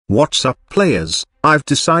What's up, players? I've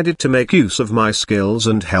decided to make use of my skills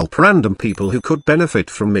and help random people who could benefit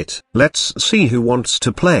from it. Let's see who wants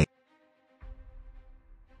to play.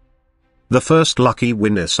 The first lucky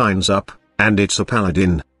winner signs up, and it's a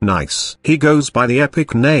paladin. Nice. He goes by the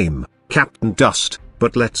epic name, Captain Dust,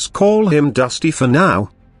 but let's call him Dusty for now.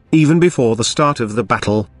 Even before the start of the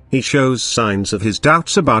battle, he shows signs of his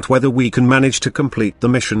doubts about whether we can manage to complete the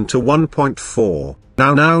mission to 1.4.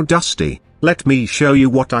 Now Dusty, let me show you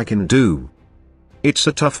what I can do. It's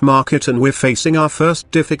a tough market and we're facing our first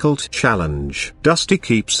difficult challenge. Dusty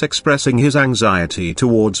keeps expressing his anxiety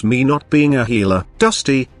towards me not being a healer.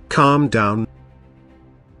 Dusty, calm down.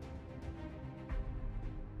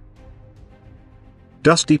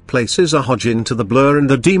 Dusty places a hodge into the blur and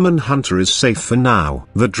the demon hunter is safe for now.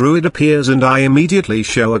 The druid appears and I immediately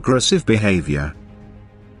show aggressive behavior.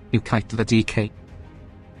 You kite the DK.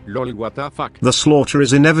 Lol, what the fuck? The slaughter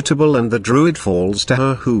is inevitable and the druid falls to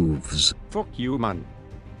her hooves. Fuck you, man.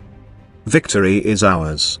 Victory is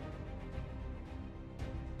ours.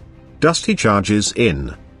 Dusty charges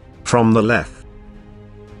in. From the left.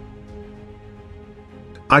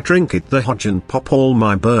 I trinket the hodge and pop all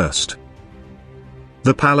my burst.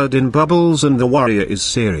 The paladin bubbles and the warrior is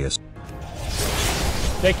serious.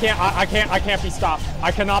 They can't, I can't be stopped.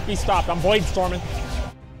 I cannot be stopped. I'm blade storming.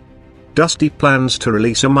 Dusty plans to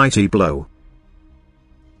release a mighty blow.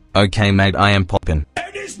 Okay mate, I am poppin'.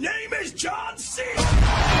 And his name is John C.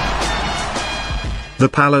 The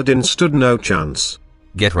paladin stood no chance.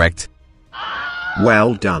 Get wrecked.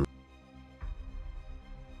 Well done.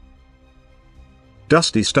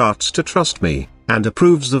 Dusty starts to trust me, and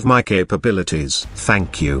approves of my capabilities.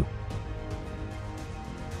 Thank you.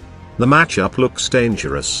 The matchup looks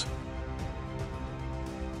dangerous.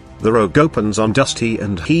 The rogue opens on Dusty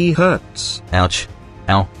and he hurts. Ouch.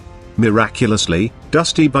 Ow. Miraculously,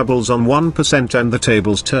 Dusty bubbles on 1% and the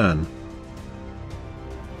tables turn.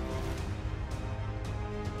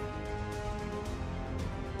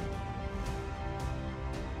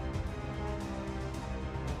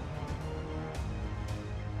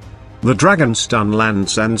 The dragon stun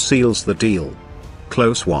lands and seals the deal.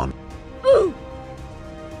 Close one.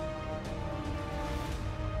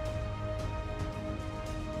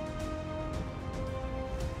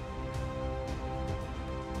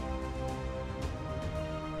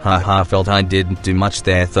 Haha, felt I didn't do much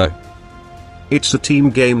there though. It's a team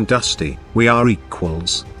game, Dusty. We are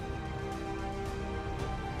equals.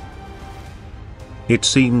 It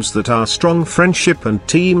seems that our strong friendship and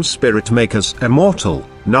team spirit make us immortal.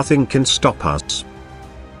 Nothing can stop us.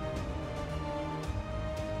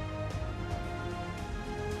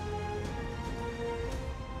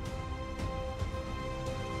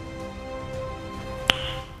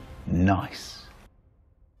 Nice.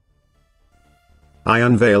 I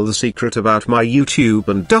unveil the secret about my YouTube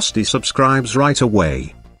and Dusty subscribes right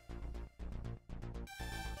away.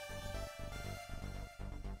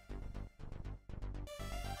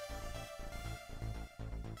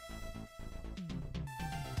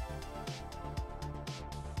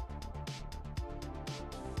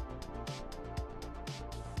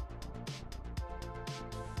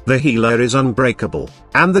 The healer is unbreakable,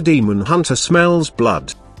 and the demon hunter smells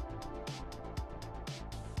blood.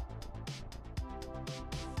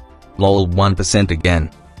 Lol, 1% again.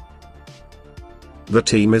 The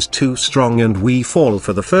team is too strong and we fall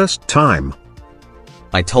for the first time.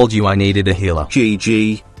 I told you I needed a healer.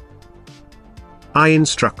 GG. I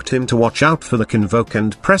instruct him to watch out for the convoke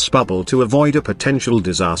and press bubble to avoid a potential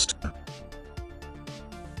disaster.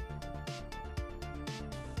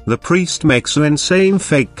 The priest makes an insane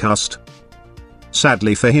fake cast.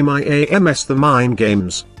 Sadly for him I AMS the mind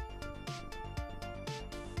games.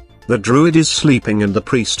 The druid is sleeping and the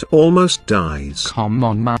priest almost dies. Come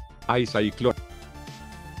on man. I cyclone.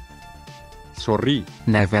 Sorry.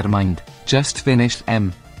 Never mind. Just finished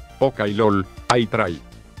M. Okay lol, I try.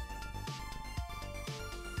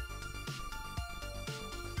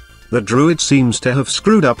 The druid seems to have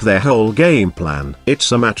screwed up their whole game plan.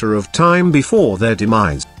 It's a matter of time before their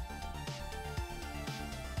demise.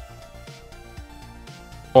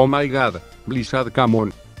 Oh my god, Blizzard, come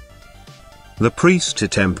on. The priest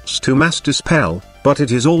attempts to mass dispel, but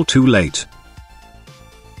it is all too late.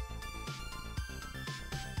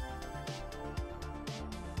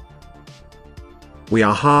 We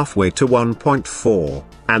are halfway to 1.4,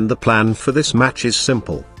 and the plan for this match is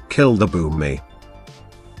simple: kill the boomy.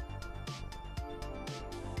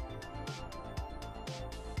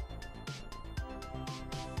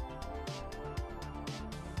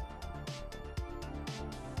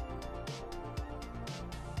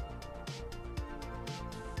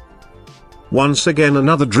 Once again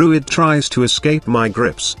another druid tries to escape my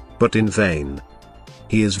grips, but in vain.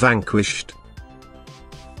 He is vanquished.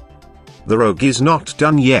 The rogue is not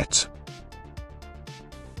done yet.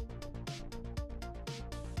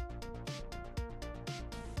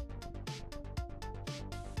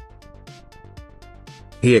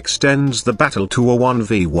 He extends the battle to a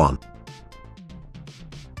 1v1.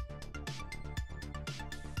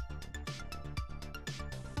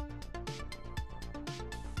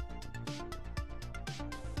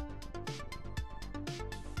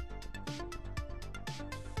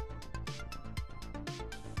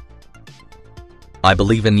 I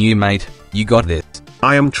believe in you, mate. You got this.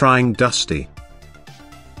 I am trying, Dusty.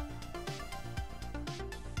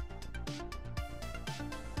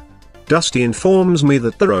 Dusty informs me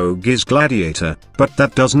that the rogue is Gladiator, but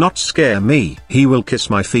that does not scare me. He will kiss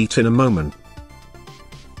my feet in a moment.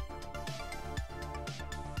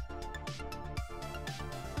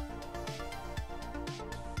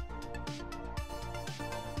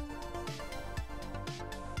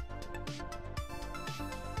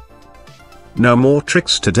 No more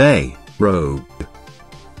tricks today, rogue.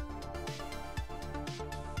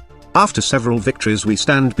 After several victories we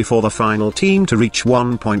stand before the final team to reach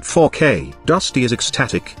 1.4k. Dusty is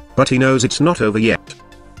ecstatic, but he knows it's not over yet.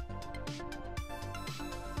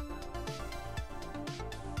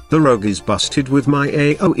 The rogue is busted with my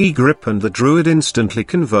AoE grip and the druid instantly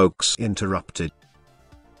convokes interrupted.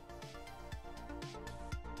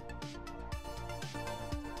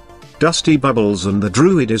 Dusty bubbles and the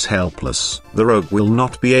druid is helpless. The rogue will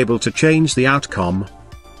not be able to change the outcome.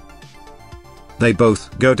 They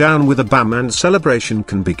both go down with a bam and celebration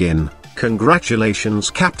can begin. Congratulations,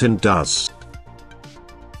 Captain Dust.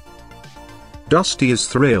 Dusty is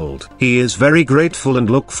thrilled. He is very grateful and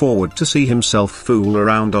look forward to see himself fool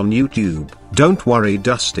around on YouTube. Don't worry,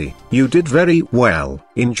 Dusty, you did very well.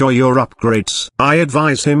 Enjoy your upgrades. I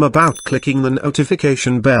advise him about clicking the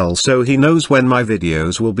notification bell so he knows when my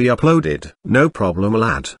videos will be uploaded. No problem,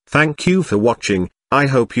 lad. Thank you for watching. I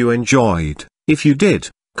hope you enjoyed. If you did,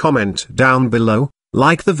 comment down below,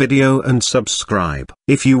 like the video and subscribe.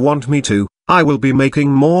 If you want me to, I will be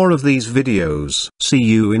making more of these videos. See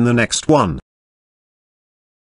you in the next one.